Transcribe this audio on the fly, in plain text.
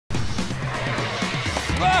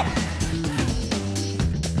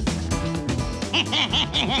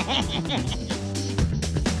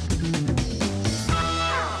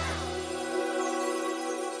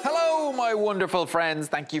Hello, my wonderful friends.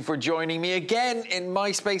 Thank you for joining me again in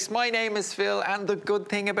my space. My name is Phil, and the good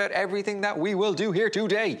thing about everything that we will do here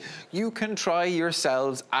today, you can try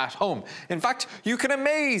yourselves at home. In fact, you can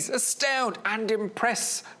amaze, astound, and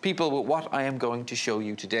impress people with what I am going to show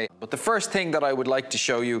you today. But the first thing that I would like to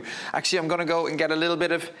show you, actually, I'm going to go and get a little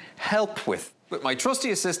bit of help with my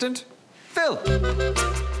trusty assistant, Phil.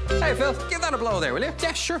 Hey, Phil, give that a blow there, will you?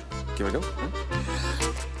 Yeah, sure. Give it a go.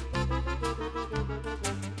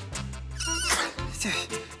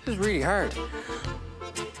 This is really hard.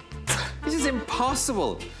 This is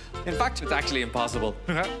impossible. In fact, it's actually impossible.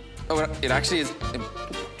 Oh, it actually is.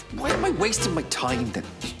 Why am I wasting my time then?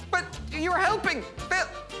 But you're helping, Phil.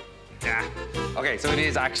 Yeah. Okay, so it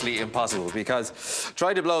is actually impossible because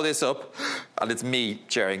try to blow this up, and it's me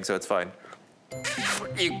sharing, so it's fine.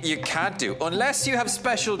 You can't do, unless you have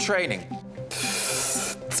special training.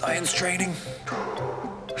 Science training.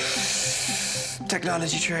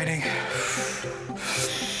 Technology training.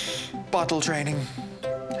 Bottle training.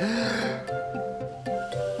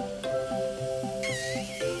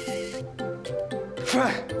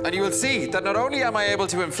 And you will see that not only am I able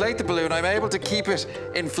to inflate the balloon, I'm able to keep it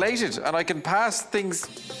inflated, and I can pass things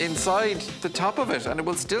inside the top of it and it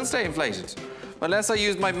will still stay inflated. Unless I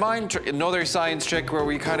use my mind trick, another science trick where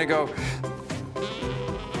we kind of go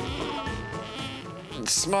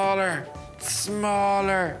smaller,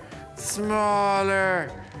 smaller,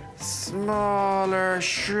 smaller, smaller,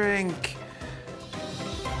 shrink.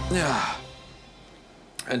 Yeah.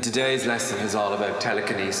 And today's lesson is all about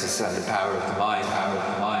telekinesis and the power of the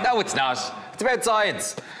mind, No, it's not. It's about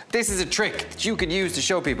science. This is a trick that you can use to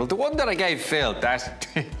show people. The one that I gave Phil,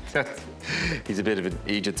 he's a bit of an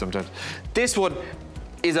idiot sometimes. This one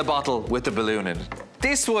is a bottle with a balloon in it.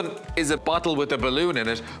 This one is a bottle with a balloon in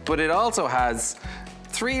it, but it also has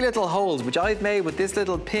 3 little holes, which I've made with this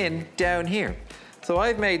little pin down here. So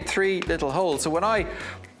I've made 3 little holes. So when I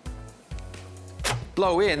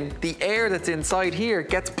blow in, the air that's inside here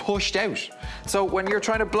gets pushed out. So when you're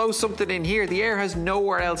trying to blow something in here, the air has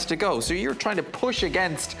nowhere else to go. So you're trying to push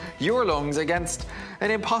against your lungs against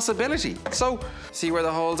an impossibility. So see where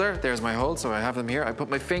the holes are? There's my holes, so I have them here. I put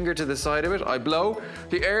my finger to the side of it, I blow.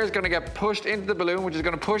 The air is gonna get pushed into the balloon, which is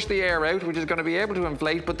gonna push the air out, which is gonna be able to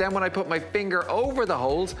inflate. But then when I put my finger over the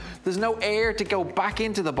holes, there's no air to go back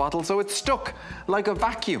into the bottle, so it's stuck like a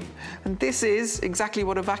vacuum. And this is exactly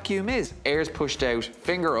what a vacuum is. Air's pushed out,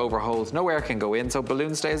 finger over holes, no air can go in, so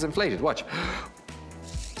balloon stays inflated. Watch.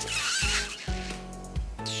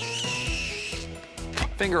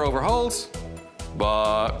 Finger over holes,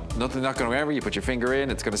 but nothing's not going to ever. You put your finger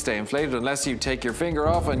in, it's going to stay inflated unless you take your finger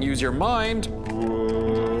off and use your mind.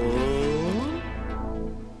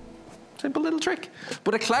 Simple little trick,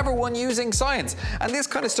 but a clever one using science. And this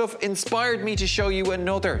kind of stuff inspired me to show you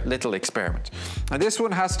another little experiment. And this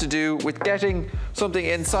one has to do with getting something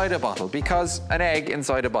inside a bottle, because an egg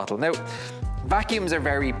inside a bottle. Now, vacuums are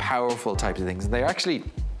very powerful types of things, and they're actually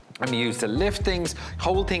used to lift things,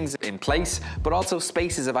 hold things in place, but also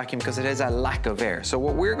spaces a vacuum because it has a lack of air. So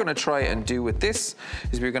what we're going to try and do with this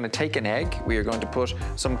is we're going to take an egg, we are going to put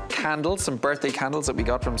some candles, some birthday candles that we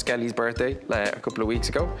got from Skelly's birthday a couple of weeks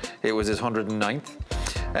ago. It was his 109th.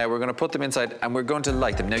 We're going to put them inside and we're going to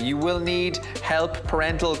light them. Now you will need help,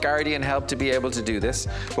 parental, guardian help to be able to do this.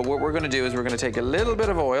 But what we're going to do is we're going to take a little bit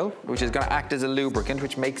of oil, which is going to act as a lubricant,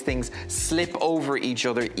 which makes things slip over each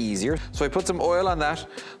other easier. So I put some oil on that,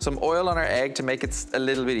 some oil on our egg to make it a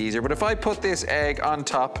little bit easier. But if I put this egg on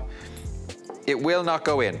top, it will not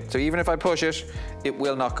go in. So even if I push it, it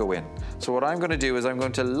will not go in. So what I'm going to do is I'm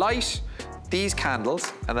going to light these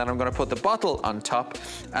candles, and then I'm going to put the bottle on top,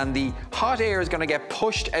 and the hot air is going to get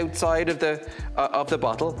pushed outside of the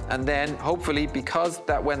bottle, and then hopefully, because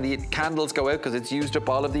that when the candles go out, because it's used up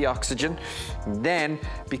all of the oxygen, then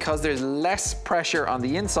because there's less pressure on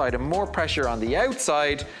the inside and more pressure on the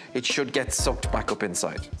outside, it should get sucked back up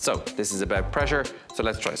inside. So this is about pressure, so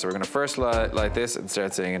let's try. So we're going to first light this and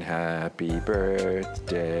start singing happy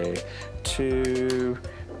birthday to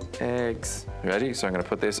eggs. Ready? So I'm going to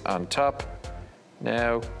put this on top.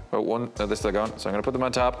 Now, no, they're still gone. So I'm gonna put them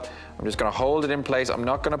on top. I'm just gonna hold it in place. I'm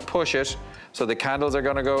not gonna push it. So the candles are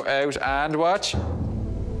gonna go out and watch.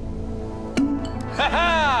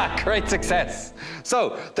 Ha-ha! Great success.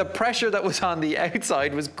 So the pressure that was on the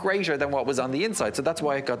outside was greater than what was on the inside. So that's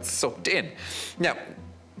why it got sucked in. Now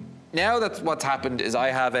that's what's happened is I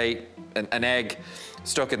have an egg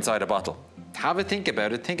stuck inside a bottle. have a think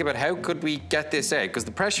about it. Think about how could we get this egg? Because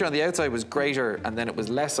the pressure on the outside was greater and then it was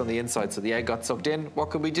less on the inside, so the egg got sucked in. What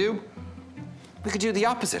could we do? We could do the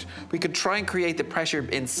opposite. We could try and create the pressure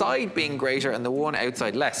inside being greater and the one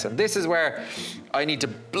outside less. And this is where I need to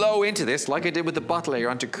blow into this, like I did with the bottle layer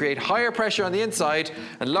on, to create higher pressure on the inside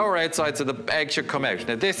and lower outside so the egg should come out.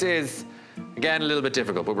 Now this is, again, a little bit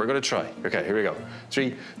difficult, but we're gonna try. Okay, here we go.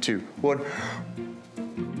 3, 2, 1.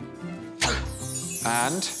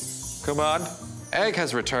 And, come on, egg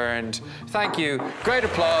has returned. Thank you, great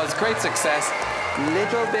applause, great success.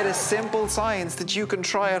 Little bit of simple science that you can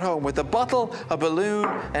try at home with a bottle, a balloon,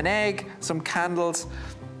 an egg, some candles.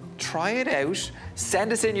 Try it out.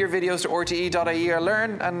 Send us in your videos to rte.ie or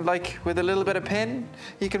learn, and like with a little bit of pin,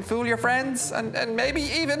 you can fool your friends and maybe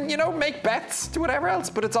even, you know, make bets, do whatever else.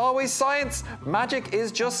 But it's always science. Magic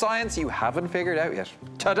is just science you haven't figured out yet.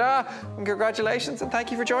 Ta-da, and congratulations, and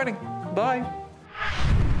thank you for joining. Bye.